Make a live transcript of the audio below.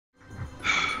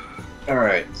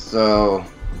Alright, so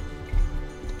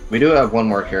we do have one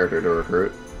more character to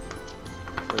recruit.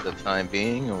 For the time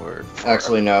being, or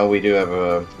Actually, no, we do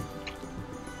have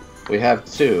we have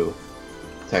two,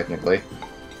 technically.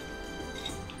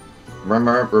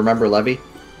 Remember Levi?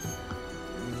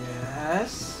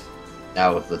 Yes.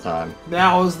 Now is the time.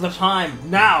 Now is the time.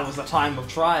 Now is the time of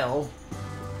trial.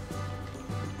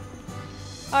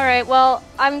 Alright, well,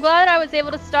 I'm glad I was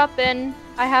able to stop in.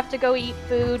 I have to go eat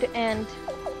food and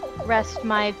rest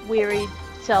my wearied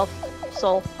soul.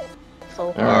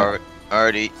 Alright.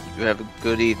 Alrighty, you have a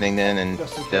good evening then, and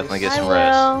Just in definitely case. get some I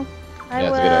rest. will. I Yeah,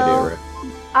 will. that's a good idea, Rick.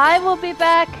 I will be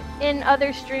back in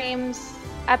other streams.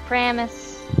 I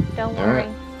promise. Don't worry. Alright.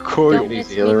 Cool. Don't Take it miss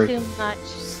easy, me Hillary. too much.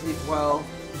 Sleep well.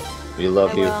 We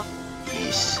love I you. will.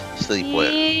 Peace. Sleep well.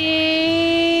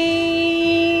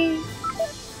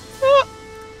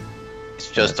 It's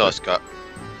just Yeah, us, got.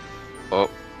 Oh,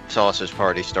 sausage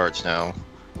party starts now.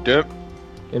 Yep.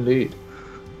 Indeed.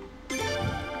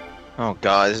 Oh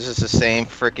god, this is the same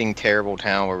freaking terrible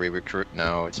town where we recruit.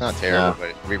 No, it's not terrible,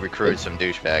 No. but we recruited some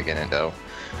douchebag in it though.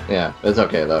 Yeah, it's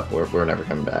okay though. We're never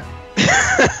coming back.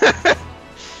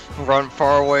 Run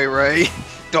far away, Ray.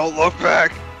 Don't look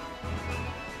back.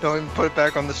 Don't even put it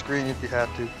back on the screen if you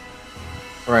have to.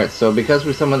 Alright, so because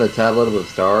we summoned the Tablet of the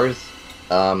Stars,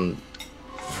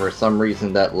 for some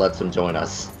reason that lets him join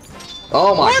us.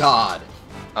 Oh my god!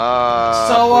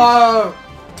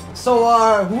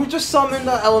 Who just summoned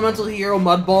the elemental hero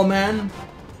Mudball Man?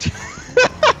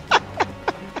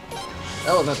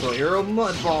 Elemental Hero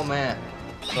Mudball Man!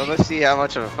 Well, let's see how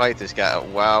much of a fight this guy.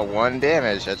 Wow, 1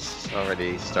 damage. That's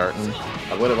already starting.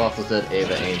 I would have also said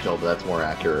Ava Angel, but that's more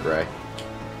accurate, right?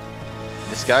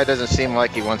 This guy doesn't seem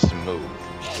like he wants to move.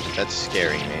 That's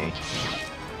scaring me.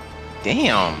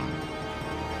 Damn.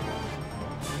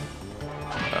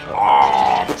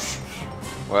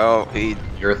 Well,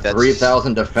 Your that's-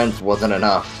 3,000 defense wasn't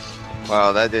enough.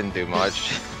 Wow, that didn't do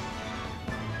much.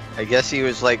 I guess he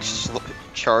was like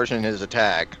charging his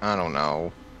attack. I don't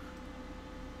know.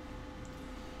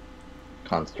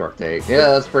 Construct 8.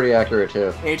 Yeah, that's pretty accurate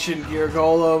too. Ancient Gear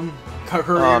Golem.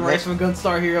 Korean man. race from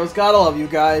Gunstar Heroes. Gotta love you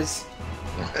guys.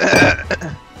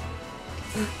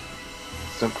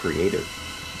 So creative.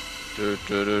 Dude.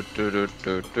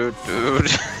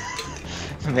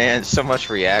 Man, so much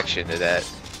reaction to that.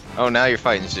 Oh, now you're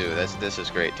fighting Zoo. This is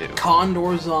great too.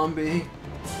 Condor Zombie.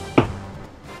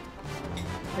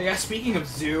 Hey, yeah, speaking of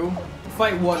Zoo,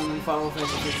 fight 1 in Final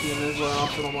Fantasy 15 is an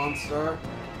optional monster.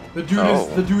 The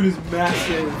dude is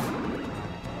massive.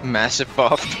 Massive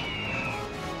buffed.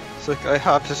 It's like I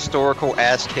have historical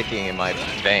ass kicking in my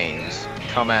veins.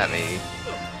 Come at me.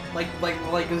 Like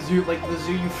the zoo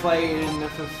you fight in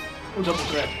double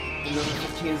crit. In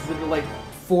FF15 is literally like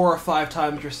 4 or 5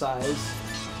 times your size.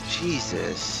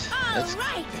 Jesus.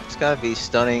 It's gotta be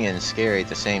stunning and scary at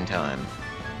the same time.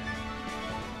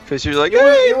 Cause you're like,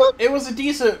 hey, It was a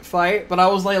decent fight, but I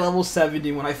was like level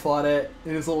 70 when I fought it.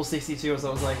 It was level 62, so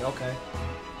I was like, okay.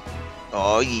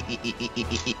 oh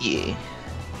yeah.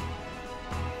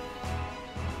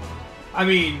 I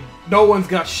mean, no one's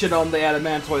got shit on the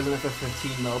Adamantoids in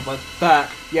FF15 though, but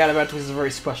the Adamantoids is a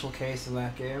very special case in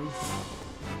that game.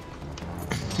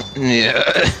 Yeah.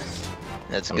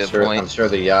 That's a good point. I'm sure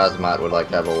the Yasmat would like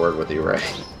to have a word with you, Ray.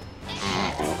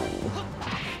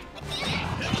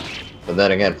 But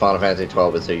then again, Final Fantasy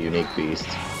XII is a unique beast.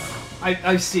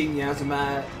 I've seen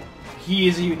Yazamat. He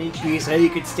is a unique beast, and he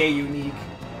could stay unique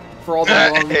for all the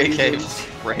wrong reasons.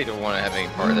 Ray don't want to have any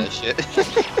part of that shit.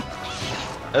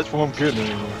 That's what I'm getting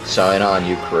at. Shine on,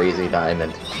 you crazy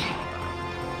diamond.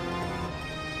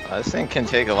 This thing can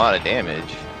take a lot of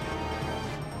damage.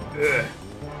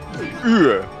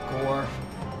 Gore.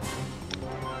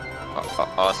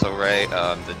 Also, Ray,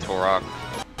 the Torok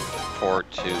port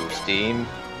to Steam,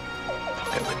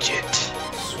 fucking legit.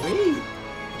 Sweet.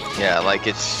 Yeah, like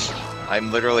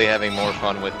I'm literally having more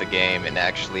fun with the game and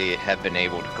actually have been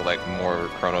able to collect more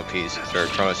Chrono pieces or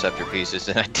Chronoceptor pieces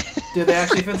than I did. Did they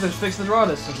actually fix the draw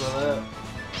distance with it?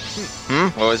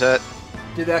 What was that?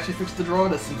 Did they actually fix the draw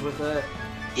distance with it?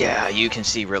 Yeah, you can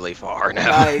see really far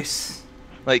now. Nice.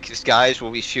 Like, these guys will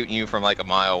be shooting you from like a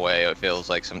mile away, it feels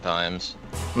like sometimes.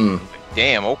 Hmm.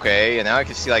 Damn, okay, and now I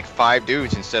can see like 5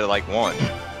 dudes instead of like 1.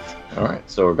 Alright,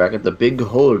 so we're back at the big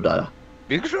holder.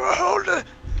 Big holder!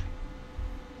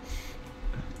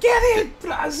 Get it,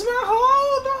 plasma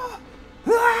holder!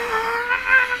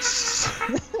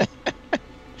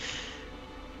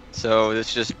 So,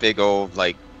 it's just big old,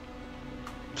 like,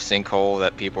 sinkhole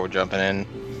that people are jumping in.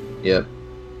 Yep.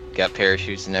 Got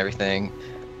parachutes and everything.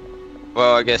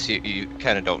 Well, I guess you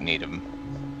kind of don't need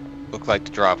them. Looked like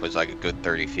the drop was like a good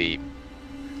 30 feet.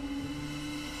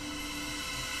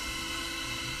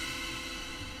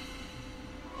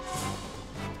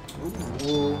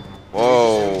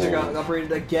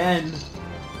 upgraded again.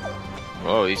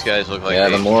 Whoa, these guys look like Yeah,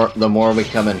 they... the more we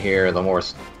come in here, the more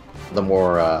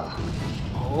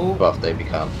Oh. buff they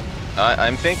become.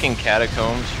 I'm thinking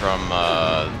catacombs from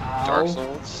Dark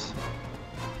Souls.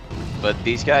 But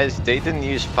these guys, they didn't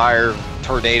use fire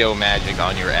tornado magic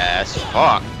on your ass.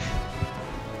 Fuck.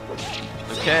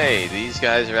 Okay, these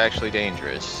guys are actually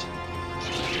dangerous.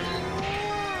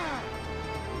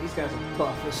 These guys are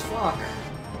buff as fuck.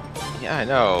 Yeah, I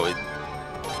know.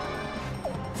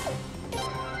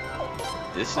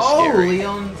 This is Oh, scary.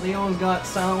 Leon's got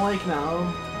Silent Lake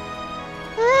now.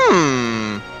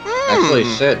 Actually,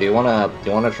 shit. Do you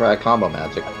wanna try combo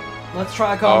magic? Let's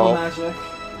try combo Oh. magic.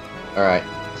 All right.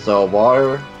 So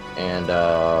water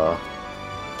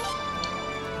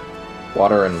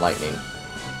and lightning.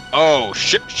 Oh,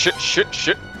 shit. Who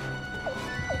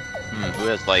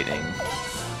has lightning?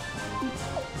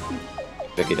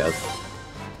 Vicky does.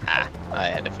 Ah, I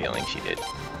had a feeling she did.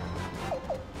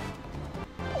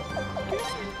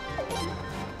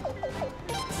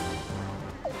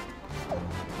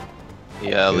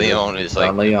 Yeah, Leon is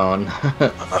like... Leon.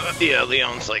 yeah,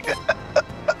 Leon's like...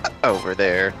 over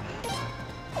there.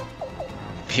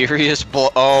 Furious blow...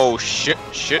 Oh, shit.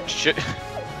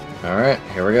 All right,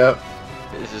 here we go.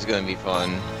 This is gonna be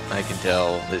fun. I can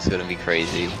tell. This is gonna be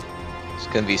crazy. It's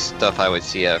gonna be stuff I would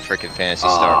see at a frickin' Fantasy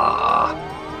Star.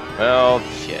 Well,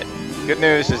 shit. Good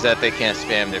news is that they can't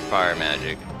spam their fire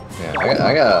magic. Yeah,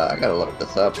 I gotta look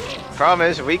this up. Problem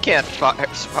is, we can't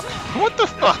what the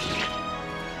fuck?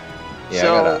 Yeah,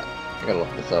 So, I gotta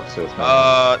look this up. See what's going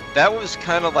on. that was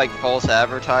kind of like false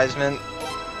advertisement.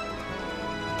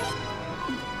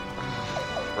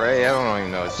 Frey, I don't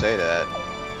even know what to say to that.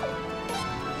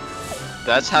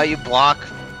 That's how you block.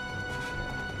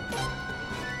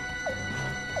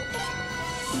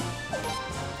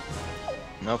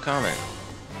 No comment.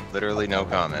 Literally no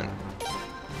comment.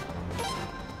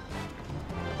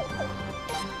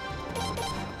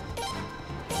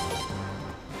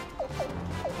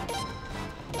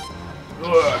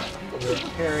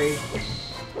 Harry.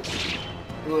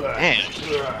 Damn.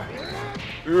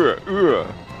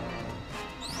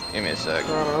 Give me a sec.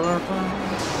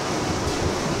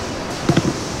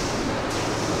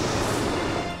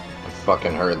 I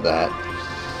fucking heard that.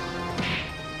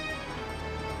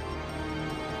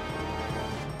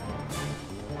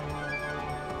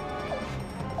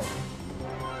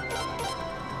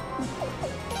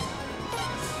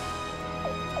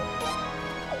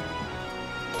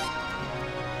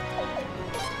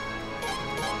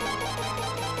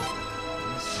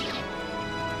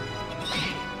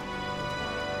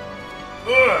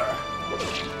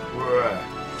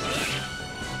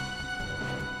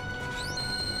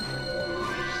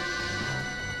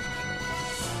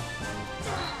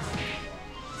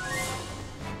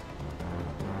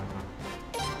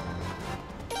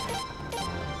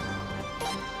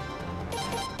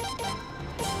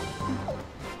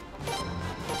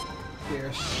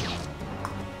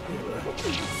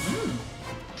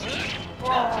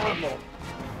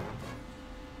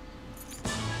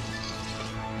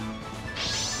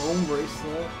 Bone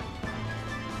bracelet.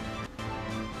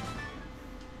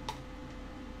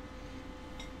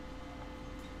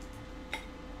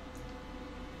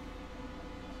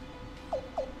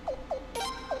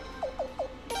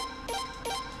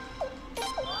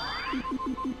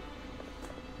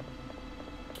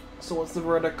 So what's the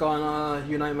verdict on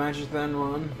Unite Magic then,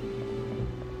 Ron?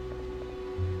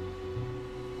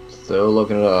 Still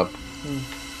looking it up.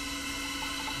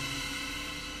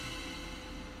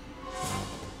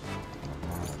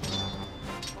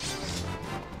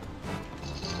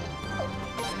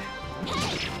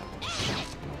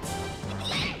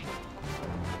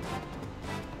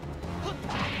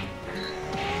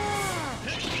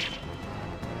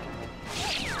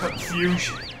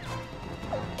 Confusion.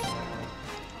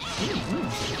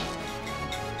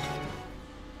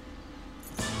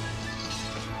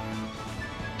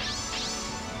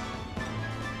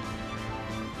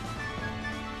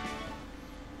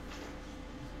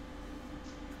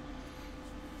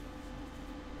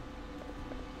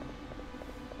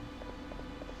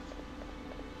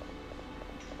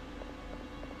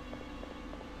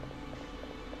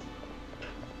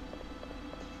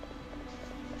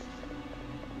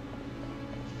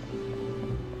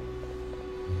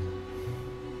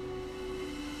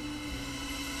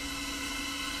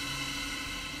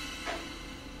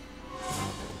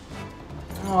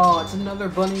 Oh, it's another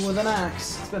bunny with an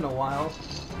axe. It's been a while.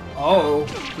 Oh,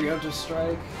 preemptive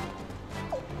strike.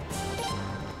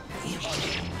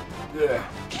 Yeah.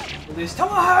 With his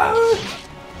tomahawk!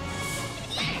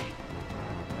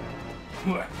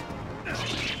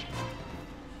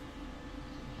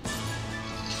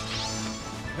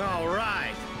 All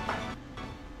right.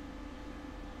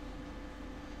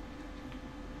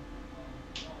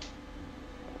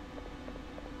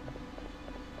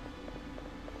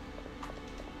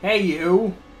 Hey,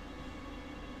 you.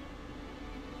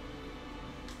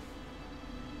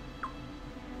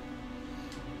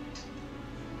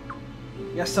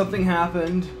 Yes, something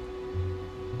happened.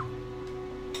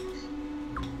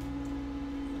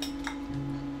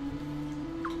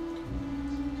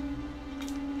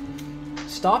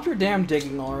 Stop your damn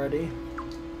digging already.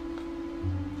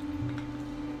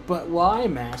 But why,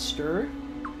 Master?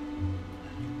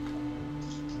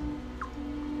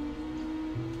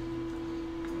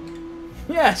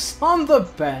 Yes, on the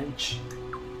bench.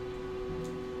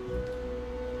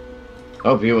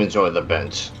 Hope you enjoy the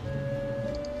bench.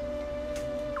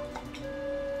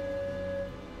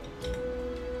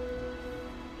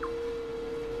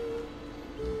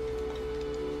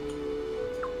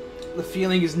 The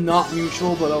feeling is not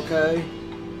mutual, but okay.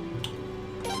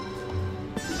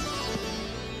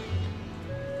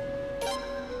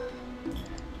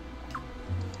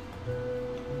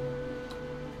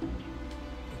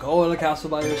 Go in the castle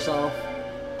by yourself.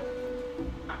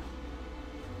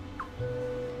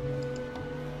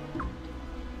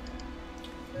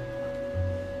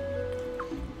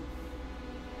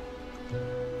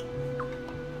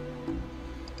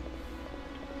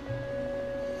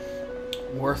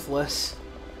 Worthless.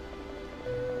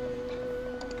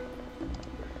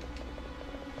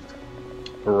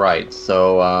 Right,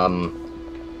 so,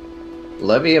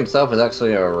 Levi himself is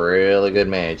actually a really good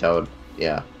mage.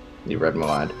 Yeah, you read my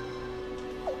mind.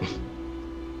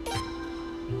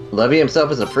 Levi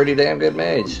himself is a pretty damn good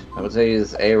mage. I would say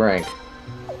he's A rank.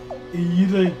 You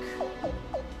think?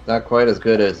 Not quite as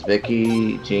good as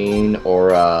Vicky, Jean,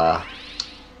 or,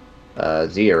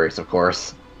 Zerix, of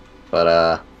course.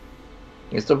 But,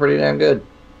 he's still pretty damn good.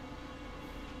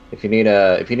 If you need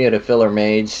a filler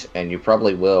mage, and you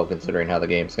probably will, considering how the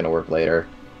game's gonna work later,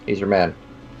 he's your man.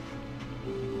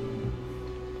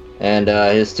 And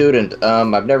his student,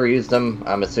 I've never used him.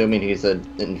 I'm assuming he's an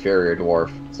inferior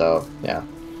dwarf. So yeah.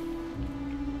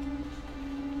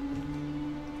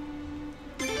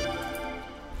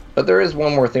 But there is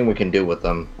one more thing we can do with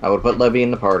them. I would put Levi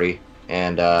in the party,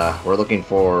 and we're looking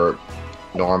for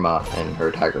Norma and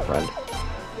her tiger friend.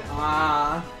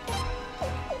 Ah.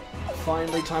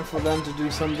 Finally time for them to do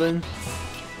something.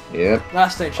 Yep.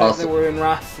 Last I checked, Also, they were in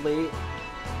Wrathfleet.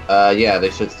 yeah,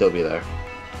 they should still be there.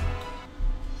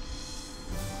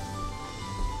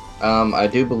 I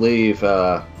do believe,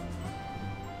 from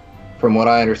what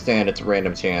I understand, it's a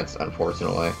random chance,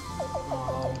 unfortunately.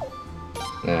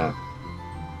 Yeah.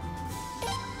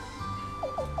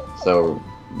 So,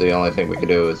 the only thing we can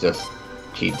do is just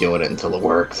keep doing it until it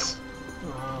works.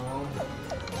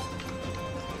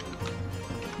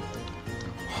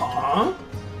 Huh?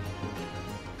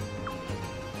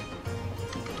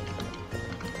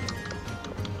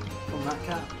 From that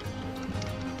cat.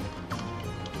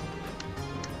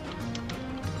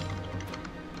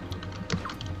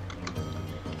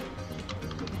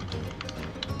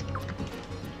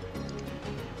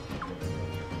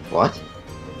 What?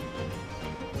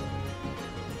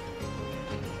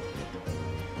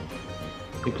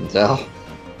 You can tell.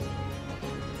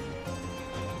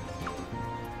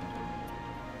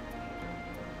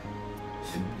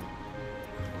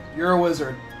 You're a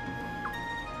wizard.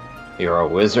 You're a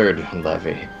wizard,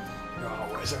 Levi. You're a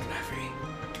wizard, Levi.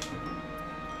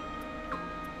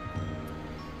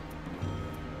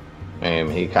 I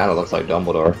mean, he kind of looks like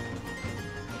Dumbledore.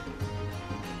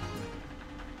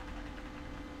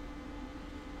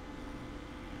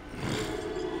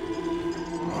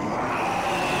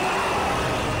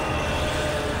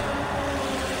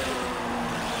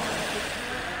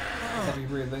 Heavy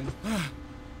breathing.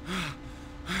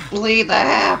 Bleed the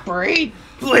half-breed!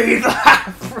 Bleed the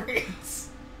half-breeds!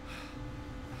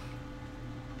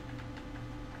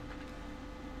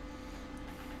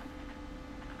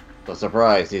 No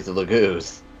surprise, he's a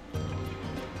laguz.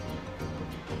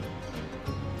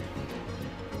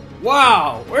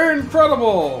 Wow, we're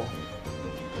incredible!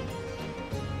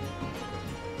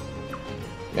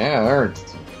 Yeah,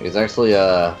 Ernst. He's actually,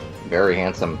 very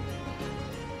handsome.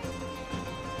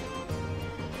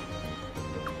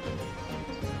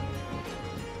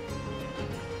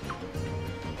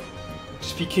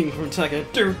 Speaking from a second.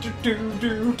 Do do do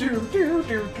do do do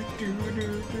do do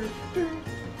do do.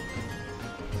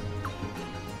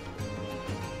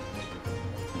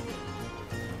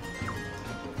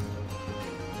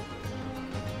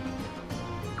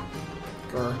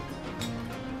 Grr.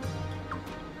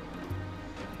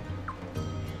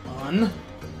 On.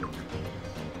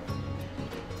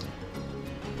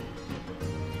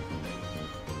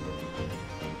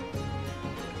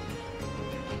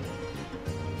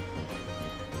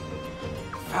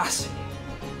 Fascinating.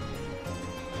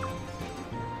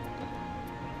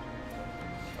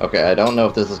 Okay, I don't know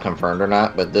if this is confirmed or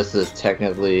not, but this is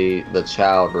technically the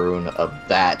child rune of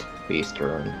that beast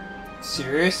rune.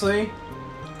 Seriously?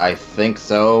 I think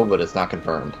so, but it's not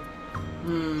confirmed.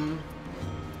 Hmm.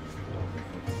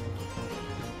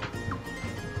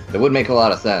 It would make a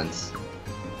lot of sense.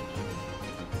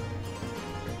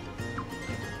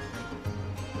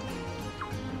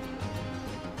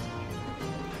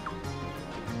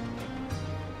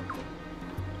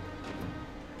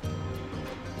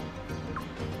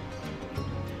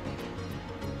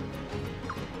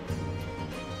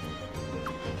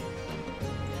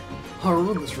 I'll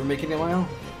remove this for making it my own.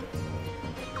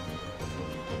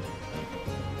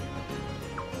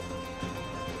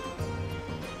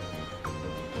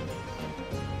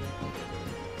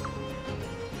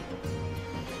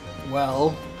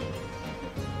 Well.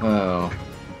 Oh.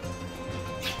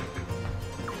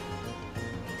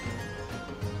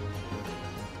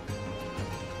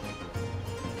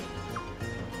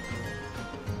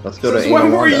 Let's go Since to when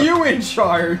Anal were Wanda. you in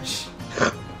charge?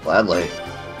 Gladly.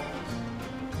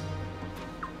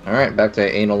 Alright, back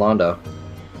to Anal Londo.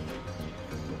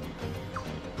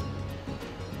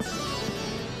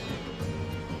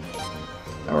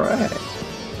 Alright.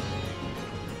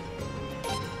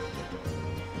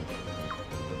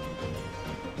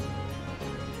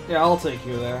 Yeah, I'll take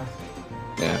you there.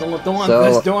 Yeah.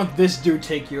 Don't let this dude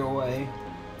take you away.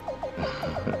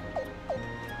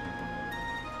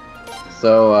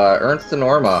 So, Ernst and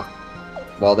Norma,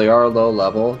 while they are low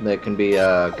level, they can be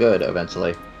good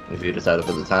eventually, if you decide to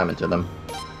put the time into them.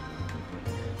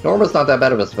 Norma's not that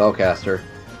bad of a spellcaster.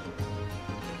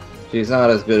 She's not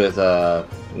as good as,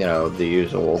 you know, the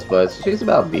usuals, but she's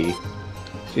about B.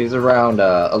 She's around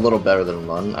a little better than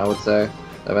 1, I would say,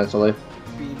 eventually.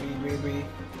 B.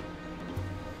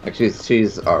 Like,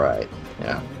 she's alright,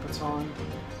 yeah. Baton.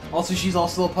 Also, she's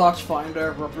also a potch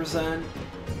finder, represent.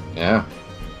 Yeah.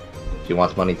 She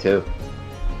wants money too.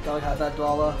 Gotta have that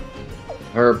dollar.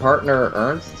 Her partner,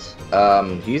 Ernst,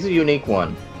 he's a unique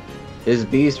one. His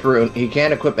beast rune, he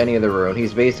can't equip any of the rune.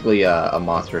 He's basically a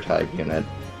monster type unit.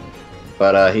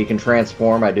 But he can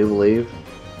transform, I do believe.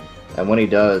 And when he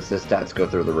does, his stats go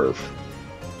through the roof.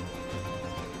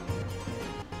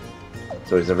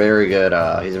 So he's a very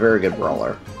good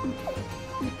brawler.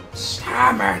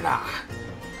 Stamina!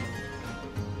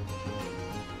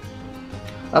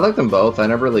 I like them both. I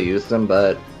never really used them,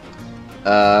 but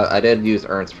I did use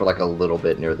Ernst for like a little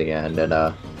bit near the end, and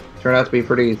turned out to be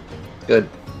pretty good.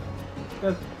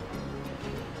 Good.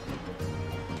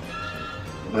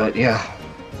 But yeah.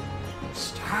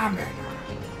 Stamina.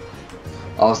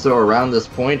 Also, around this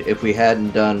point, if we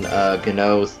hadn't done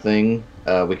Gano's thing,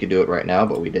 we could do it right now,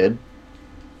 but we did.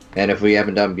 And if we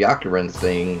haven't done Byakuren's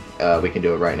thing, we can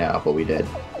do it right now, but we did.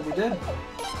 We did.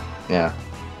 Yeah.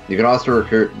 You can also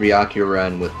recruit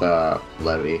Byakuren with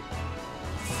Levi.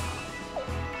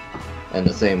 And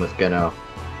the same with Gano.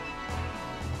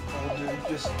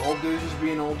 Old dudes just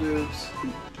being old dudes.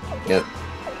 Yep.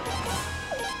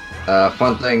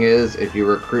 Fun thing is, if you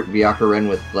recruit Byakuren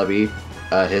with Levi,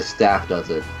 his staff does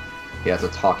it. He has a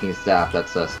talking staff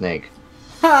that's a snake.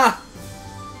 Ha!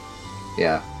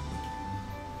 Yeah.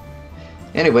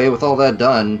 Anyway, with all that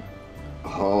done,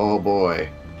 oh boy.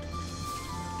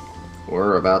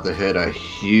 We're about to hit a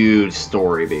huge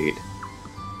story beat.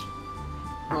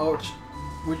 Oh,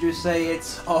 would you say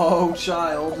it's oh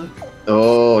child?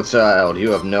 Oh child,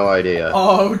 you have no idea.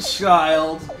 Oh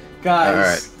child,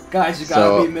 guys, Alright. guys, you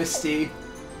gotta be Misty.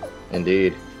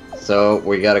 Indeed. So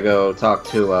we gotta go talk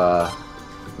to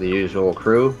the usual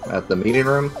crew at the meeting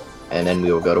room, and then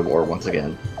we will go to war once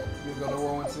again. We'll go to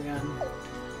war once again.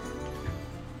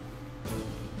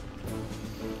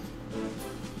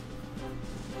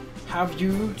 Have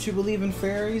you to believe in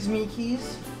fairies,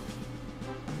 Mikis?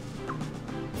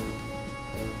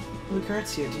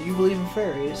 Lucretia, do you believe in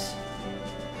fairies?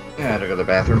 Yeah, I had to go to the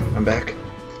bathroom. I'm back.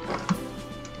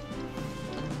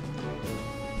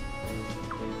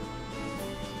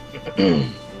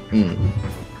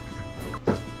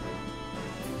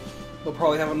 They'll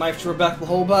probably have a knife to her back the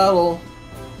whole battle.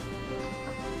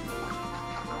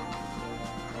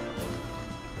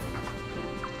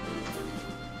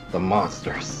 The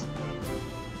monsters.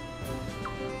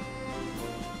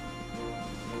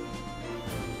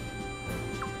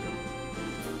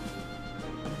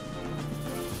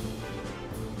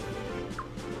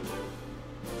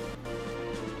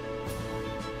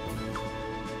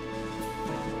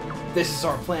 This is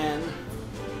our plan.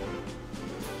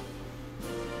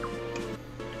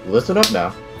 Listen up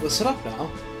now. Listen up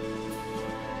now.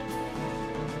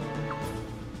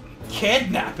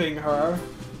 Kidnapping her?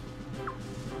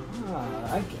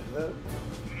 Ah, I get it.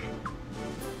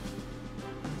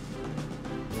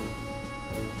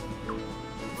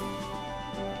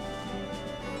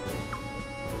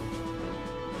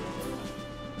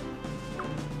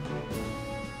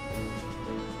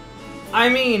 I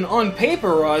mean, on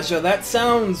paper, Raja, that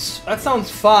sounds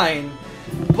fine,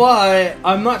 but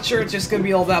I'm not sure it's just gonna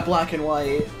be all that black and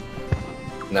white.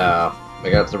 No,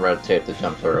 we got some red tape to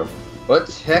jump through. But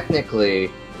technically,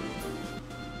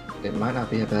 it might not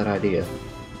be a bad idea.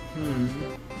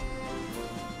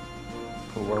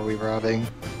 Who are we robbing?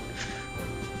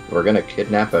 We're gonna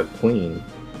kidnap a queen.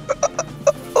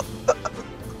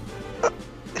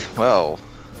 Well,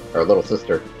 Our little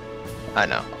sister. I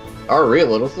know. Our real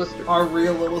little sister. Our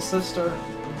real little sister.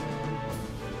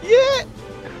 Yeah!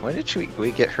 When did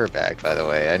we get her back, by the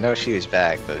way? I know she was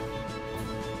back, but...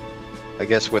 I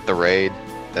guess with the raid,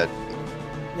 that...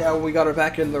 Yeah, we got her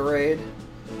back in the raid.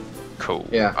 Cool.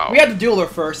 Yeah. Oh. We had to duel her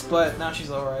first, but now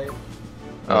she's alright.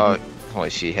 Oh, well,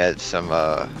 she had some,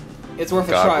 It's worth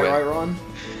a try, Godwin. right, Ron?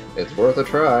 It's worth a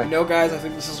try. No, guys, I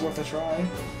think this is worth a try.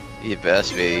 You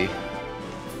best be.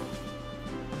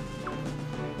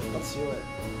 Let's do it.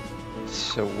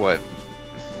 So what?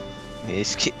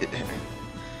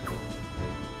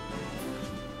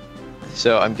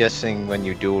 So I'm guessing when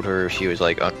you dueled her, she was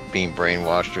like being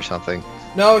brainwashed or something.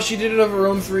 No, she did it of her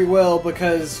own free will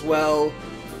because, well,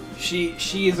 she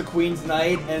is a Queen's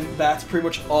Knight, and that's pretty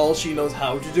much all she knows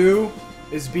how to do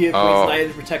is be a Queen's Knight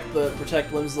and protect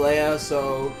Lymsleia.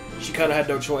 So she kind of had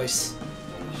no choice.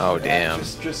 Oh damn!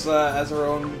 Just as her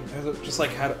own, just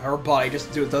like had her body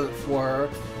just does it for her.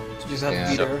 She just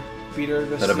had to beat her,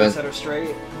 just to set her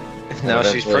straight. No,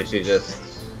 she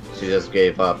just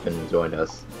gave up and joined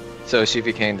us. So she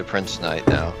became the Prince Knight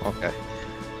now. Okay.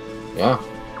 Yeah.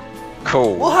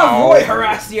 Cool. We'll have Roy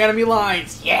harass the enemy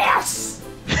lines. Yes.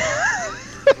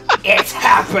 It's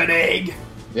happening.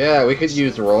 Yeah, we could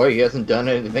use Roy. He hasn't done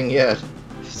anything yet.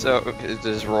 So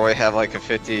does Roy have like a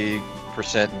 50%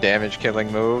 damage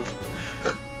killing move?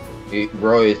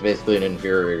 Roy is basically an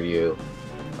inferior you.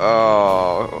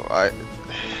 Oh,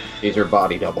 He's your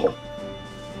body double.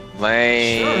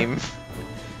 Lame. Sure.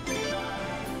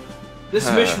 This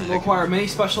mission will require many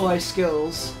specialized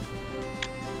skills.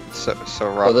 So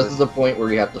Ron, this is the point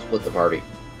where you have to split the party.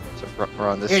 So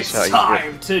Ron, this it's is how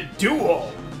time to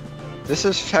duel. This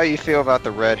is how you feel about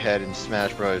the redhead in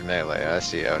Smash Bros. Melee. I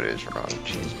see how it is, Ron.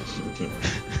 Jesus.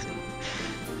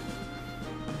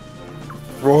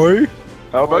 Roy,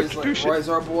 how about you do shit? Roy's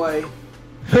our boy.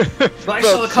 But I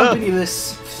shall accompany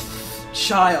this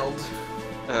child.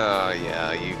 Oh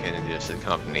yeah, you can just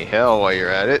accompany hell while you're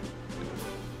at it.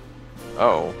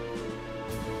 Oh.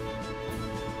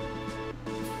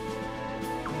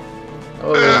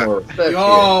 Oh, respect Yo!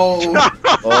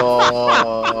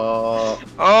 Oh.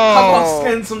 How about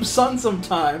spend some sun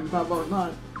sometime? How about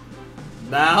not?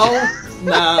 Now,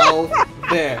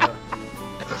 there.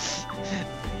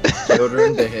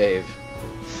 Children behave.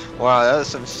 Wow, that was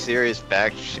some serious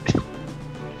back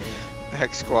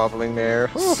squabbling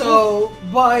there. So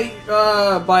by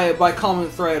common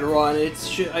thread, Ron,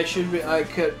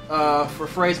 for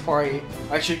Frey's party,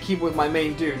 I should keep with my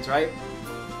main dudes, right?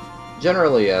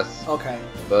 Generally, yes. Okay.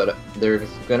 But there's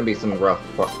gonna be some rough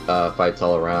fights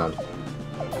all around.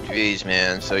 Jeez,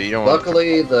 man. So you don't.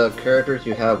 Luckily, the characters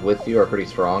you have with you are pretty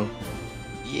strong.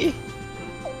 Yeah.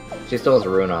 She still has a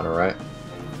rune on her, right?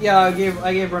 Yeah, I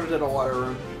gave Bernadette a water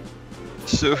rune.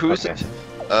 So who's okay.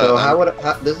 So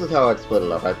this is how I'd split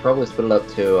it up. I'd probably split it up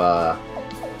to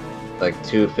like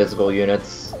 2 physical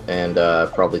units and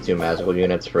probably 2 magical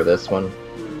units for this one.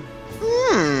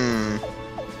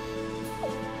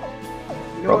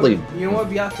 Probably. You know what,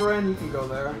 Biatharan, you can go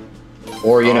there.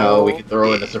 Or you know, we could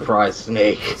throw in a surprise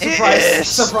snake.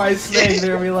 Surprise snake.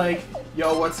 They'll be like,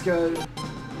 "Yo, what's good?"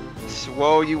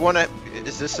 Well, you wanna?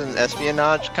 Is this an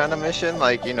espionage kind of mission?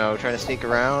 Like, you know, trying to sneak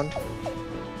around?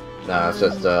 Nah, it's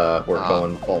just we're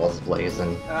going balls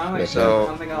blazing. I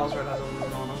don't think Alzred has a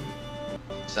rune on him.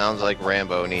 Sounds like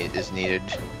Rambo is needed.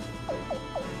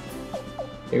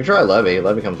 You can try Levi.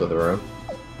 Levi comes with a room.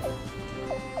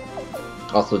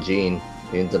 Also, Jean.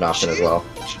 Jean's an option as well.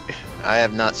 I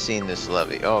have not seen this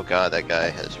Levi. Oh god, that guy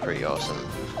has pretty awesome.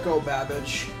 Go,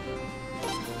 Babbage.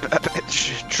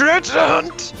 Babbage. Treasure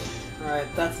hunt!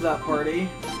 Alright, that's that party.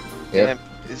 Yep.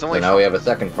 It's only so now we have a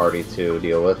second party to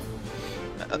deal with.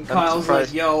 And Kyle's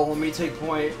like, yo, let me take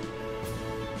point.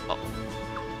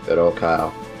 Good old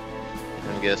Kyle.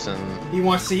 I'm guessing He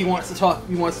wants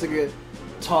to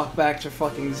talk back to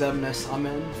fucking Zemnis. I'm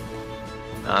in.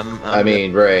 I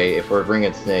mean, Ray, if we're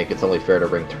bringing Snake, it's only fair to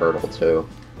bring Turtle too.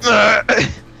 I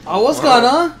was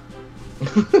gonna.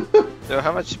 So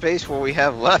how much space will we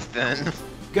have left then?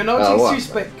 Gano what? takes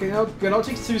 2 space. Gano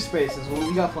takes 2 spaces. Well,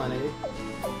 we got plenty.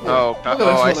 Oh, Look at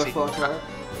oh, I this see. motherfucker.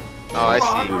 Oh, I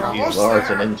Come see. on, we're You- almost Large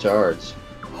there. and in charge.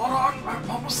 Hold on, I'm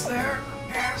almost there.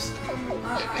 Yes.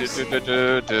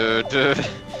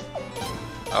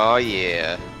 Oh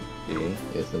yeah,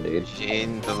 Yes, indeed.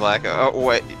 Gene the lack of. Oh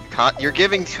wait, you're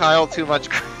giving Kyle too much.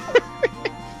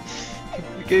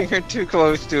 You're getting her too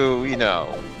close to, you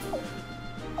know.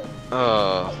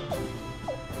 Oh,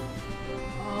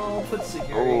 put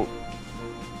Sagiri.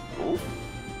 Oh.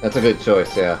 That's a good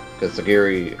choice, yeah, because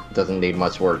Sagiri doesn't need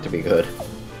much work to be good.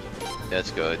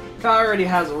 That's good. Kyle already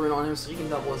has a rune on him, so he can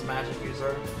double his magic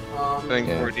user. Thank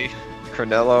Yeah. you,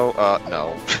 Cornello.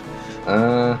 No.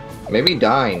 Maybe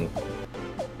Dine.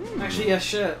 Actually, yeah,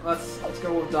 shit. Let's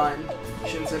go with Dine.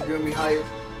 Shouldn't have Gumi Hive.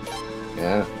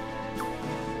 Yeah.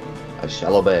 I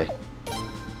shall obey.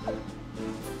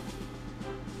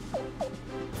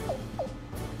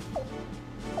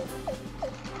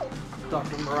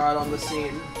 Dr. Murad on the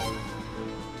scene.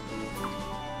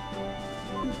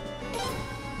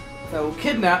 So,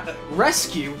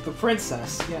 rescue the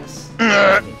princess. Yes.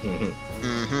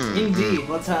 Mm-hmm. Indeed.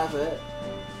 Let's have it.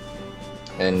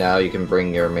 And now you can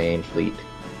bring your main fleet.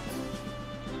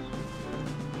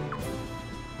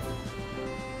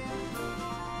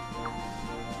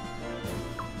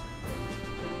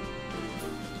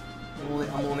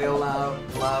 I'm only allowed.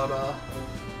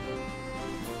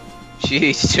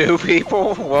 Jeez, 2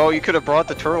 people? Well, you could have brought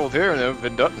the turtle there and it would have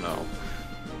been done. No.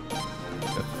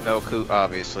 Melku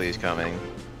obviously is coming.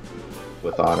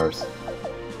 With honors.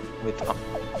 With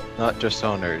not just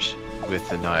honors, with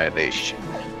annihilation.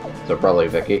 So probably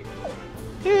Vicky.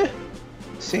 Yeah.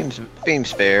 Seems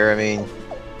fair, I mean.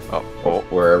 Oh.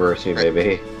 Wherever she may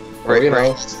be. Or, you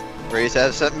know. Ray's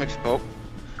has something. Oh.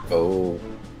 Oh.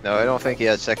 No, I don't think he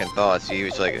had second thoughts. He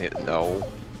was like, no.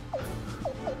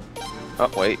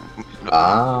 Oh, wait.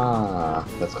 Ah,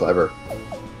 that's clever.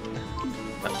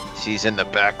 She's in the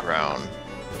background.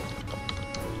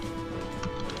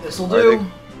 This'll Are do.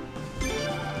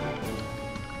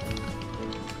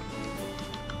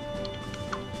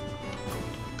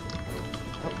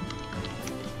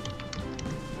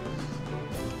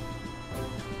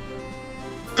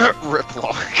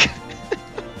 Riplock.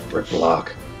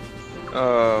 Riplock.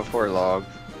 Oh, poor log.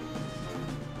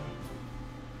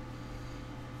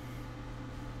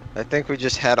 I think we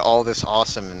just had all this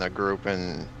awesome in the group,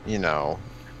 and you know,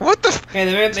 what the? Hey,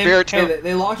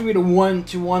 they locked me to one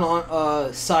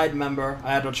on side member.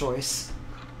 I had no choice.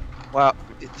 Wow,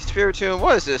 Spiritomb,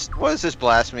 what is this? What is this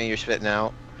blasphemy you're spitting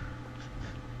out?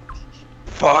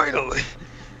 Finally.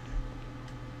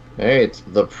 Hey, it's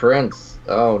the prince.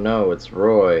 Oh no, it's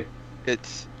Roy.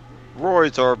 It's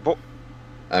Roy's our boy.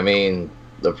 I mean,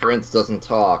 the prince doesn't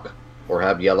talk or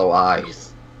have yellow eyes.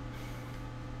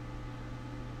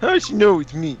 How does she know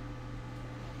it's me?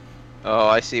 Oh,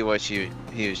 I see what he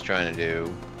was trying to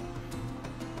do.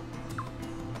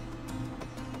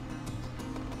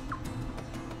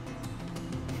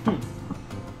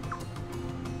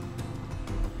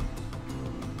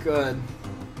 Good.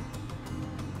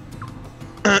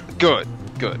 Good.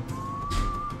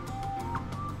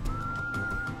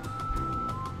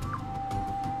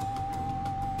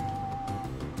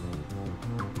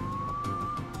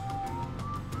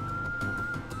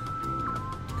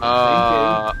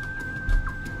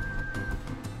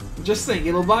 Just think,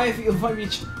 it'll buy me.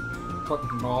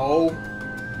 Fuck no.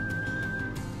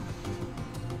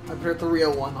 I put the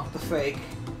real one, not the fake.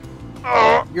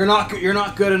 You're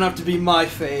not good enough to be my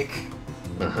fake.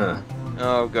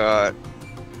 Oh god.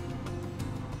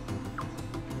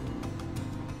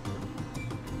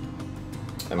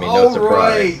 I mean, no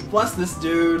surprise. Roy! Bless this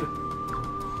dude.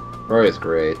 Roy is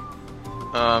great.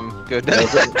 Good.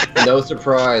 No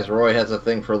surprise, Roy has a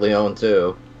thing for Leon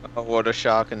too. Oh, what a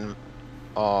shocking.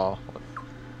 Oh.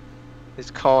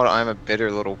 It's called I'm a bitter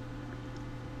little.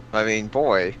 I mean,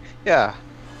 boy. Yeah.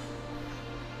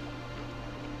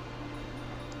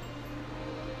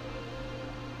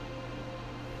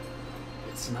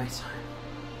 It's nighttime.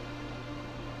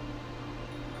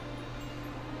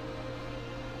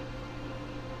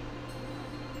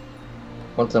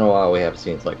 Once in a while we have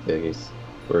scenes like these,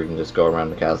 where we can just go around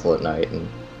the castle at night and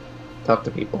talk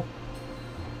to people.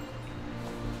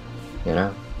 You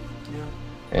know? Yeah.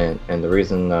 And the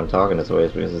reason I'm talking this way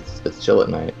is because it's chill at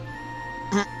night.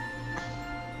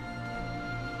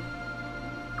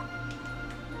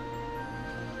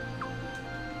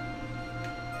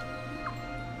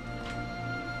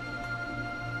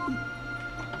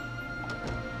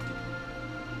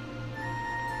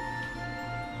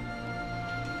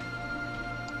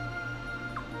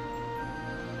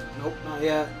 Nope, not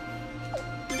yet.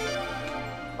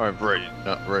 I'm ready,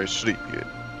 not ready to sleep yet.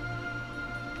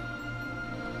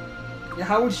 Yeah,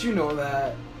 how would you know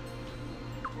that?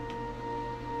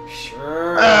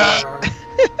 Sure.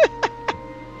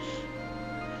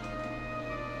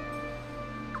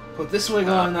 Put this wig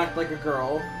on and act like a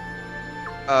girl.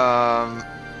 How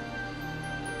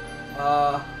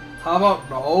about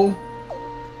no?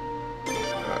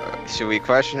 Should we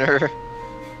question her?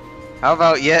 How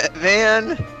about yet,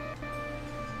 man?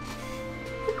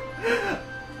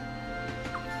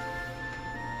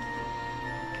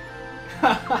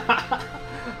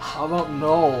 How about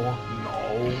no?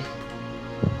 No.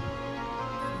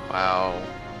 Wow.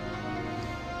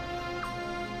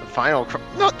 The final.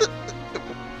 No.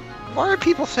 Why are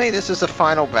people saying this is the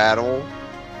final battle?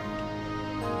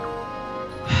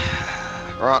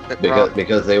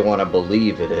 Because they want to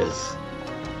believe it is.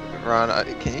 Ron,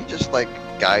 can you just like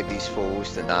guide these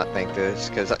fools to not think this?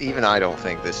 Because even I don't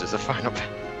think this is the final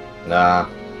battle. Nah,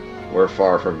 we're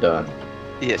far from done.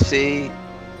 Yeah, see?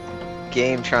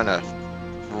 Game trying to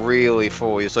really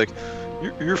fool you. It's like,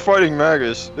 you're fighting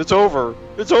Magus. It's over.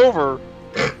 It's over.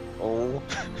 Oh.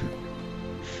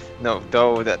 No,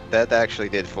 though, that actually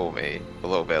did fool me a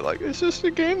little bit. Like, is this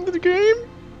the game to the game?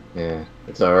 Yeah,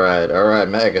 it's alright. Alright,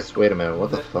 Magus, wait a minute, what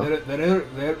the fuck?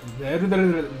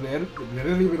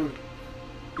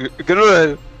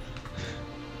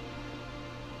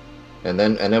 And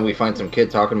then we find some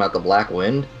kid talking about the Black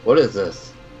Wind? What is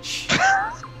this?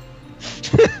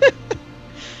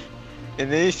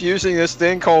 And then he's using this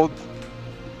thing called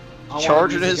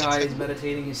charging his guy is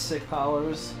meditating his sick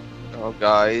powers. Oh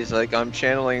guys, like I'm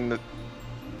channeling the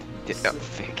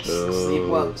Vicky. Sleep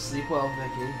well, Vicky. Sleep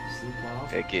well.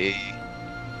 Vicky.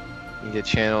 You need to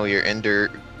channel your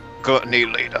ender gluttony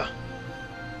later.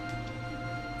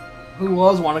 Who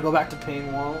want to go back to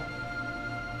Painwall?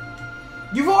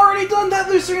 You've already done that,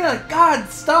 Lucina! God,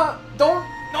 stop! Don't...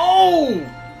 No!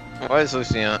 What is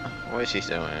Luciana? What is she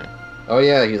doing? Oh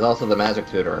yeah, he's also the magic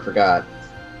tutor, I forgot.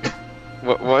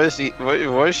 What is he...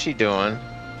 What is she doing?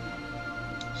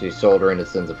 She's shouldering the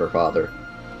sins of her father.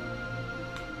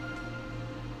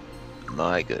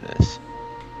 My goodness.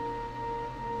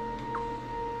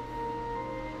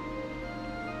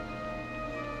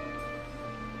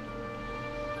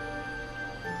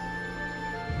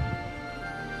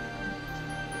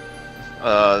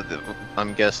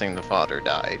 I'm guessing the father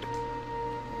died.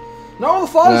 No, the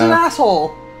father's an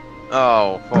asshole!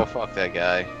 Oh, well, fuck that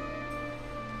guy.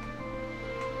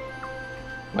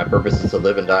 My purpose is to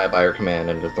live and die by her command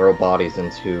and to throw bodies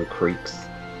into creeks.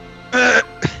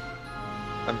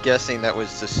 I'm guessing that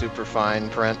was the super fine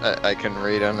print I can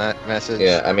read on that message.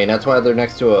 Yeah, I mean, that's why they're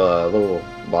next to a little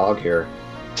bog here.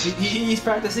 He's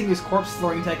practicing his corpse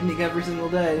throwing technique every single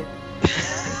day.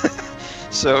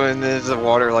 So, and then the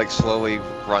water, like, slowly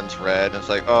runs red. It's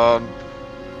like,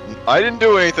 I didn't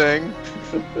do anything.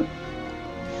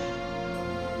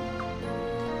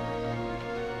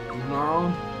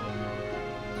 No.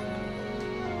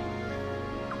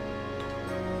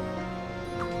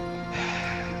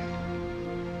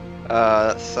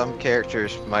 Some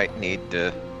characters might need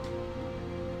to...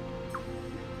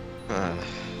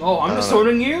 Oh, I'm just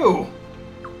owning you!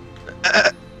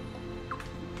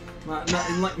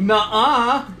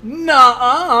 Nuh-uh!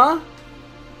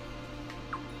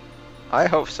 I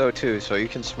hope so too, so you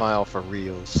can smile for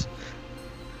reals.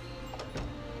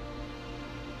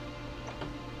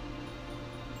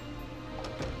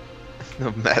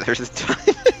 No matter the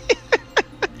time.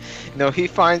 No, he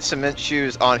finds cement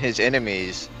shoes on his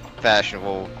enemies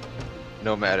fashionable,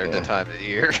 no matter the time of the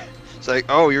year. It's like,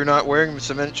 oh, you're not wearing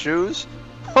cement shoes?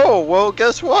 Oh, well,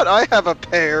 guess what? I have a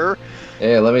pair.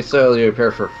 Hey, let me sell you a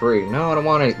pair for free. No, I don't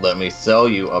want any. Let me sell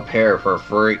you a pair for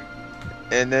free.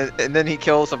 And then he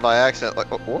kills him by accident.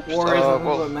 Like, whoops. War is nothing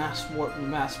but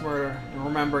mass murder. And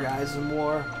remember, guys, in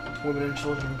war, women and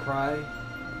children cry.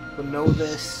 But know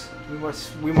this: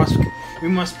 we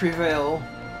must prevail.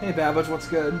 Hey, Babbage, what's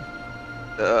good?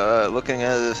 Looking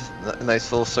at this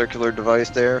nice little circular device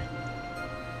there.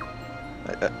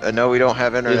 I know we don't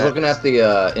have internet. He's looking at the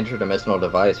interdimensional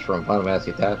device from Final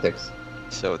Fantasy Tactics.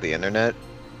 So the internet?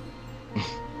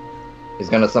 He's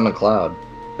gonna summon Cloud.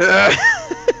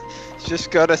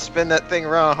 Just gotta spin that thing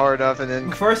around hard enough and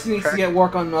then... First he needs to get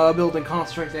work on building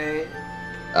Constrict 8.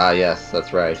 Ah, yes,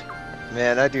 that's right.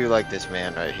 Man, I do like this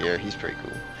man right here. He's pretty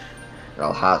cool.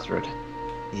 Al-Hazred.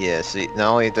 Yeah, see,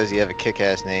 not only does he have a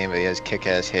kick-ass name, but he has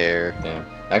kick-ass hair. Yeah.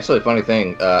 Actually, funny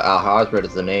thing, Al-Hazred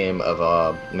is the name of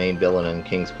a main villain in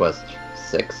King's Quest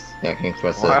 6. Yeah, King's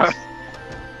Quest 6.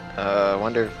 I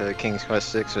wonder if King's Quest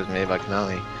 6 was made by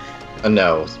Konami.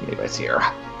 No, it was made by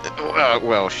Sierra.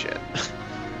 Well, shit.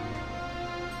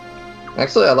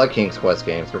 Actually, I like King's Quest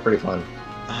games. They're pretty fun.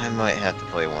 I might have to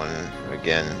play one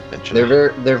again eventually.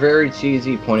 They're very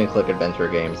cheesy point-and-click adventure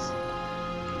games.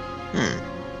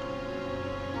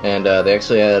 And they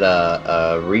actually had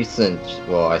a recent,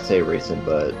 well, I say recent,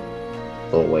 but a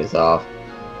little ways off,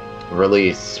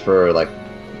 release for like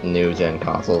new-gen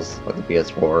consoles, like the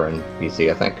PS4 and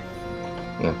PC, I think.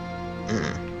 Yeah.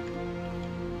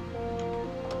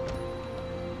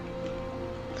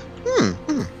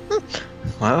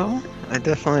 Well, I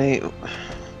definitely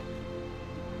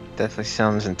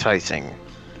sounds enticing.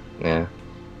 Yeah.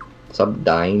 What's up,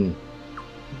 Dine?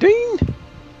 Ding!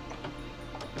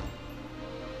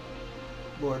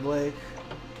 Lord Lake.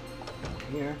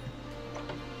 Here.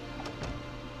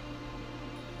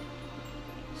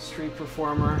 Street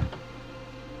performer.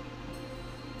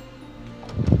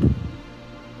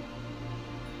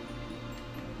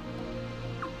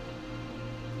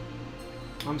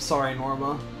 I'm sorry,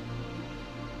 Norma.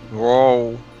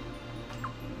 Whoa.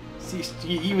 See,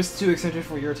 he was too eccentric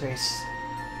for your taste.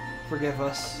 Forgive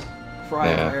us, for I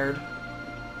have erred.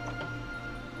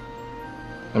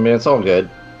 I mean, it's all good.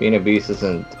 Being a beast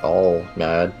isn't all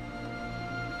bad.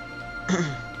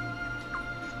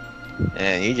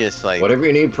 And you just like... Whatever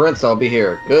you need, Prince, I'll be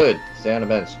here. Good. Stay on the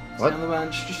bench. What? Stay on the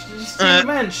bench. Just stay on the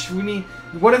bench. We need.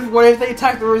 What if they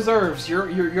attack the reserves?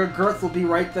 Your girth will be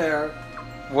right there.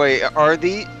 Wait, are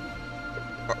these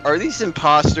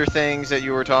imposter things that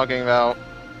you were talking about?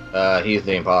 He's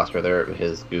the imposter. They're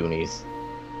his goonies.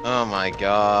 Oh my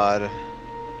god.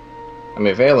 I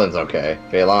mean, Valen's okay.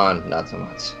 Valen, not so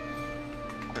much.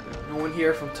 No one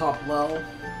here from Top Low.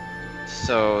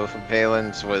 So,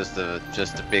 Valen's was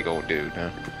just a big old dude, huh?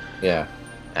 Yeah.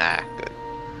 Ah, good.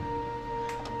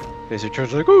 Basically,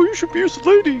 turns like, oh, you should be his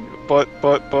lady. But,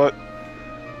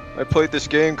 I played this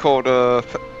game called,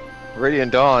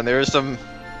 Radiant Dawn. There's some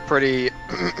pretty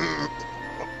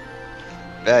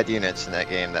bad units in that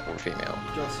game that were female.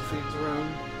 Josephine's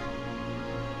room.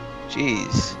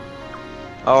 Jeez.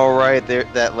 Oh, right,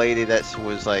 that lady that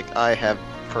was like, I have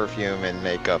perfume and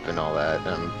makeup and all that,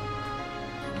 and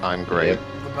I'm great. Yep.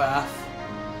 The bath.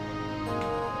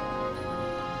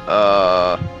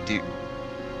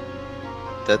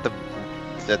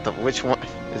 Which one?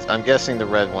 I'm guessing the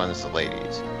red one is the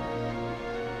ladies.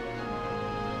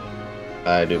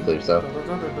 I do believe so.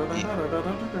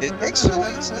 It makes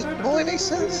sense. It only makes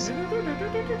sense.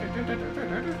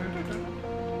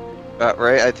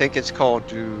 Right, I think it's called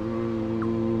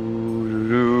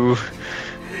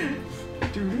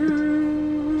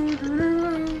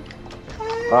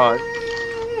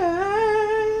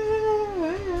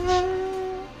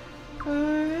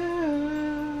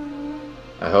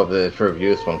I hope that it's proved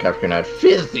useful in capturing that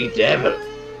filthy devil.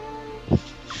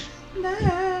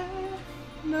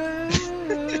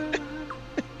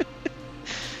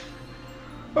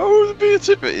 I was being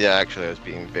stupid. Yeah, actually, I was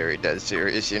being very dead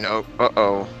serious, you know.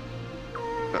 Uh-oh.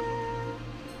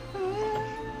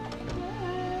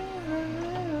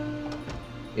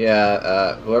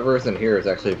 Yeah, whoever isn't here is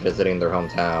actually visiting their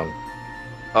hometown.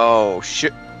 Oh,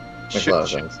 shit. Makes a lot of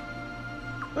sense.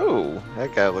 Oh,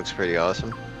 that guy looks pretty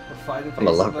awesome. I'm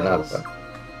a lover, not a fan.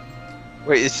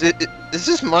 Wait, is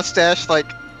this mustache, like,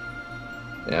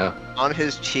 Yeah. on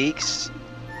his cheeks?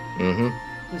 Mm-hmm.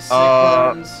 His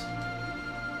sideburns.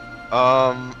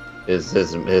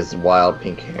 His wild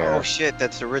pink hair. Oh shit,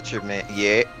 that's the Richard man.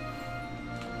 Yeah.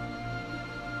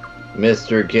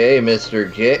 Mr. Gay,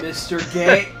 Mr. Gay. Mr.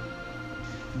 Gay.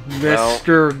 Well-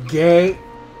 Mr. Gay.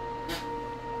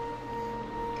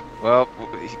 Well,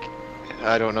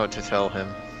 I don't know what to tell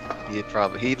him.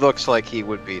 He looks like he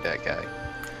would be that guy.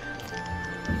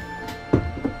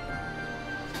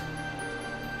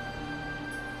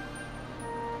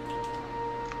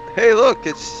 Hey, look,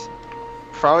 it's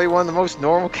probably one of the most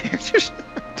normal characters.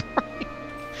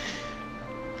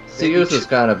 Seus is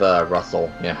kind of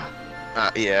Russell, yeah.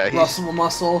 Yeah. Russell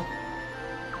Muscle.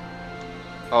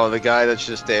 Oh, the guy that's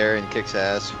just there and kicks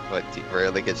ass, but he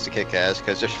rarely gets to kick ass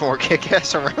because there's more kick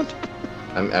ass around.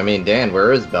 I mean, Dan,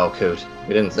 where is Belcoot?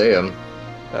 We didn't see him.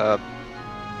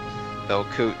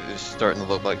 Belcoot is starting to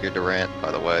look like your Durant,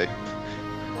 by the way.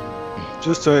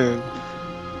 Just saying.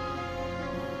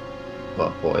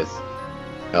 Well, boys.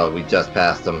 Oh, we just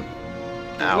passed him.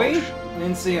 Ouch. Wait, I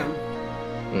didn't see him.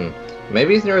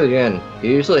 Maybe he's near the end. He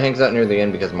usually hangs out near the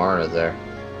end because Marna's there.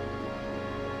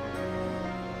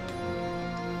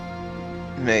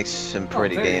 Makes some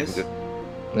pretty there he damn is. good.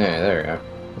 Yeah, there you go.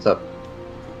 What's up?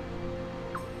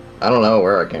 I don't know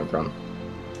where I came from.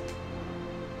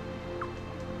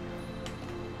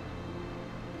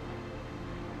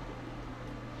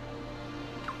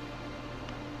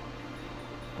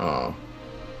 Oh.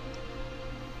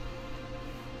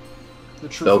 The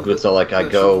truth Belkoots are like I the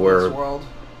go truth of where. this world.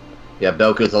 Yeah,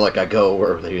 Belkoots are like I go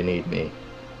wherever you need me.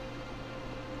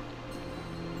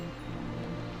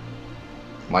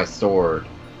 My sword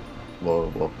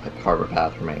will carve a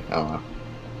path for me. I don't know.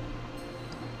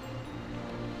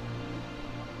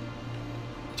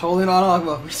 Totally not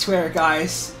Agma, we swear,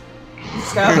 guys.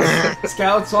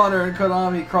 Scouts, Honor, and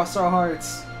Konami, cross our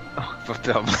hearts. Oh, but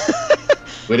dumb.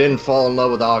 We didn't fall in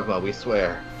love with Agma, we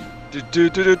swear.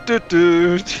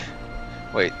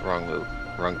 Wait, wrong move.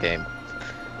 Wrong game.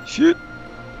 Shit.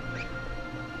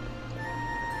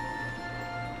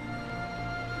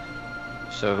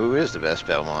 So who is the best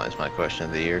Belmont is my question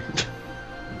of the year.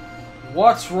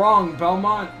 What's wrong,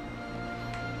 Belmont?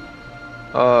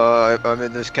 I'm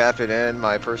in this Captain N,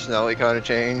 my personality kind of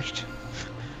changed.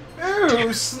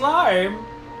 Ew, slime!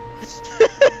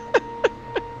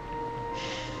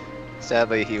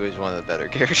 Sadly, he was one of the better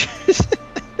characters.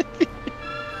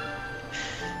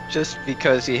 Just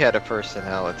because he had a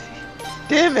personality.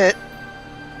 Damn it!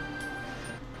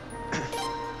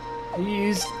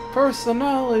 He's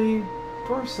personality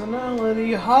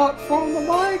hot from the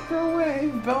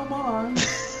microwave, Belmont.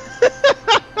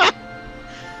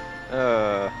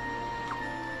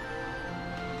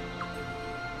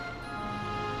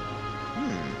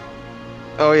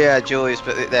 Oh yeah, Julius,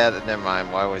 but that, never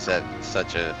mind. Why was that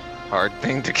such a hard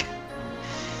thing to get?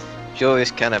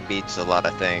 Julius kind of beats a lot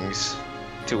of things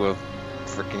to a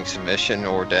freaking submission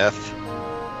or death.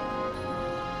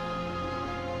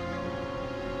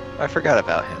 I forgot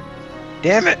about him.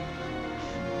 Damn it!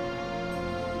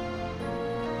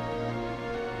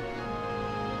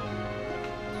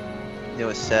 You know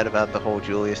what's sad about the whole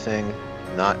Julius thing?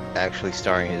 Not actually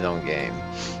starring his own game.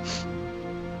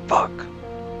 Fuck.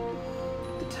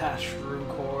 Detached room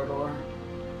corridor.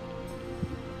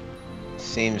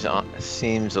 Seems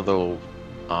a little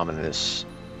ominous.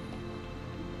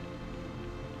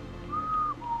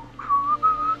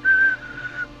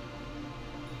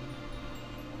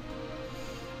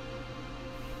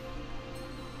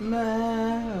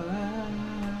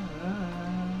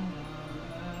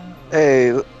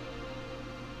 Hey.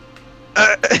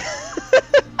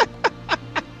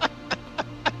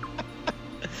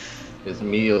 His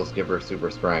meals give her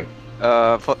super strength.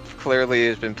 Clearly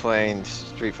has been playing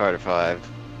Street Fighter V.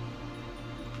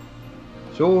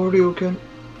 Sure you can.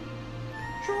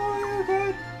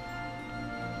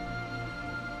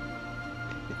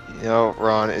 You know,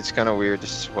 Ron, it's kind of weird.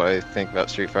 This is what I think about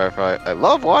Street Fighter V. I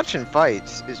love watching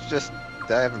fights. It's just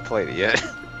that I haven't played it yet.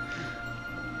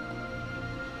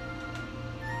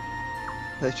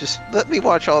 Let's just let me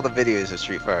watch all the videos of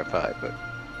Street Fighter V, but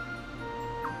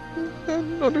I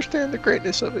don't understand the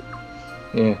greatness of it.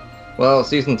 Yeah. Well,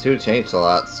 Season 2 changed a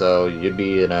lot, so you'd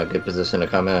be in a good position to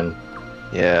come in.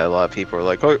 Yeah, a lot of people are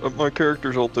like, oh, my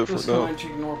character's all different now.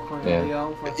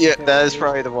 Yeah, that is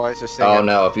probably the wisest thing. Oh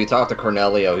no, if you talk to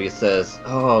Cornelio, he says,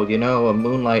 oh, you know, a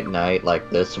moonlight night like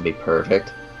this would be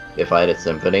perfect if I had a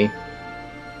symphony.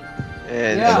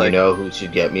 And Yeah. You know who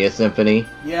should get me a symphony?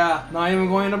 Yeah, not even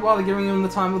going to bother giving him the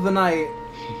time of the night.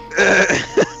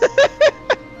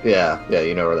 Yeah,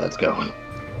 you know where that's going.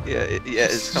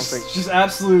 It's something. Just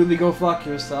absolutely go fuck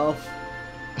yourself.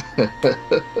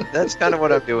 That's kind of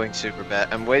what I'm doing, Superbat.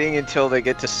 I'm waiting until they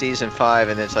get to Season 5,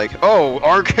 and it's like, oh,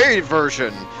 arcade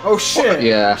version! Oh shit!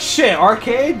 Yeah. Shit,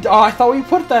 arcade? Oh, I thought we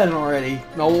put that in already.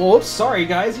 No, whoops, sorry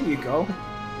guys, here you go.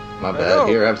 My bad,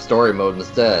 here, have story mode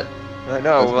instead. I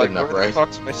know, That's like, good enough, where the right?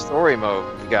 fuck's my story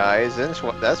mode, guys? That's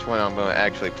when I'm going to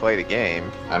actually play the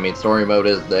game. I mean, story mode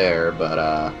is there, but,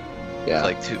 yeah.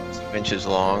 It's like 2 inches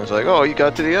long. It's like, oh, you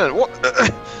got to the end. What?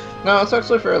 No, it's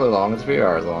actually fairly long. It's a few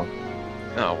hours long.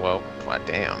 Oh, well,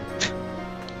 damn.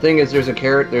 Thing is, there's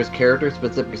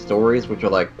character-specific stories, which are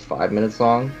like 5 minutes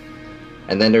long.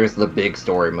 And then there's the big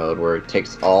story mode, where it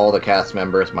takes all the cast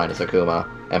members, minus Akuma,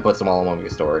 and puts them all in one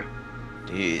big story.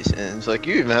 Jeez, and it's like,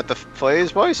 you even have to play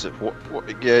as bicep. What?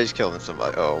 Yeah, he's killing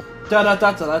somebody. Oh.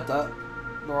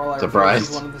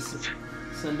 Surprised?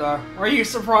 Sindar. Are you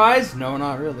surprised? No,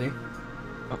 not really.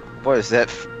 What is that?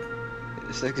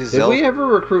 It's like a Did Zelda. we ever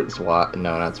recruit SWAT?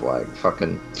 No, not SWAT.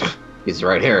 Fucking... He's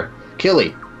right here.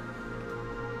 Killy!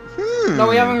 No,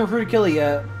 we haven't recruited Killy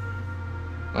yet.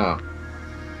 Oh.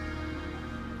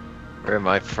 Where am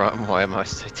I from? Why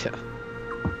must I tell?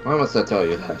 Why must I tell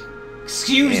you that?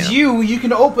 Excuse Damn. you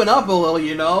can open up a little,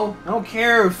 you know? I don't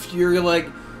care if you're like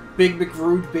big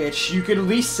McRude bitch. You could at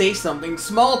least say something.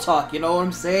 Small talk, you know what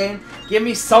I'm saying? Give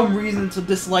me some reason to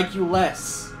dislike you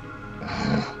less.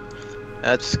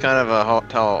 That's kind of a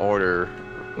tall order,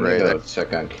 I'm gonna right? go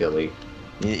check on Killy.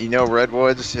 You know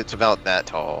Redwoods? It's about that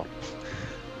tall.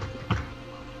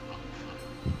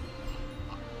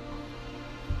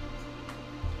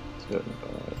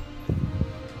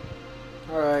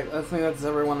 Alright, I think that's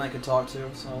everyone I could talk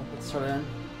to, so let's start in.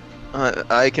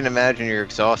 I can imagine you're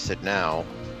exhausted now.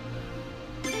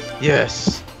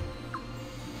 Yes.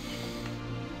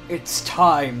 It's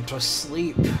time to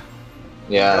sleep.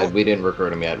 Yeah, we didn't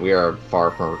recruit him yet. We are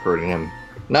far from recruiting him.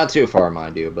 Not too far,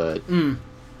 mind you, but...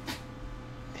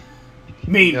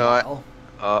 Meanwhile...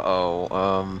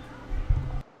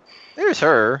 There's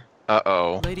her.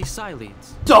 Lady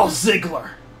Silenes. Dolph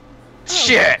Ziggler!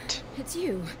 Shit! It's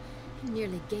you. You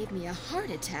nearly gave me a heart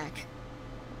attack.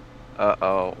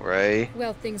 Ray.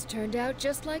 Well, things turned out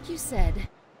just like you said.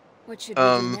 What should we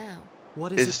do now?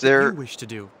 What is it that you wish to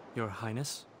do, Your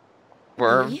Highness?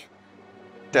 Worm Me?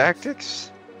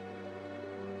 tactics?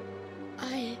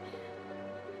 I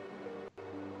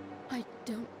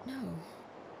don't know.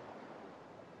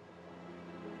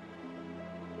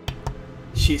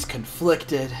 She's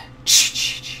conflicted.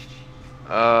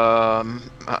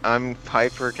 I'm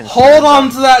hyper concerned. Hold on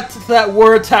to that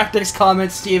word tactics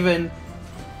comment, Steven.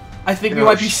 I think we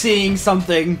might be seeing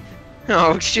something.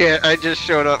 Oh shit, I just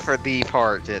showed up for the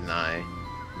part, didn't I?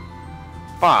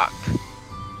 Fuck.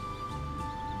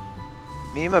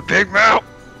 Me and my big mouth!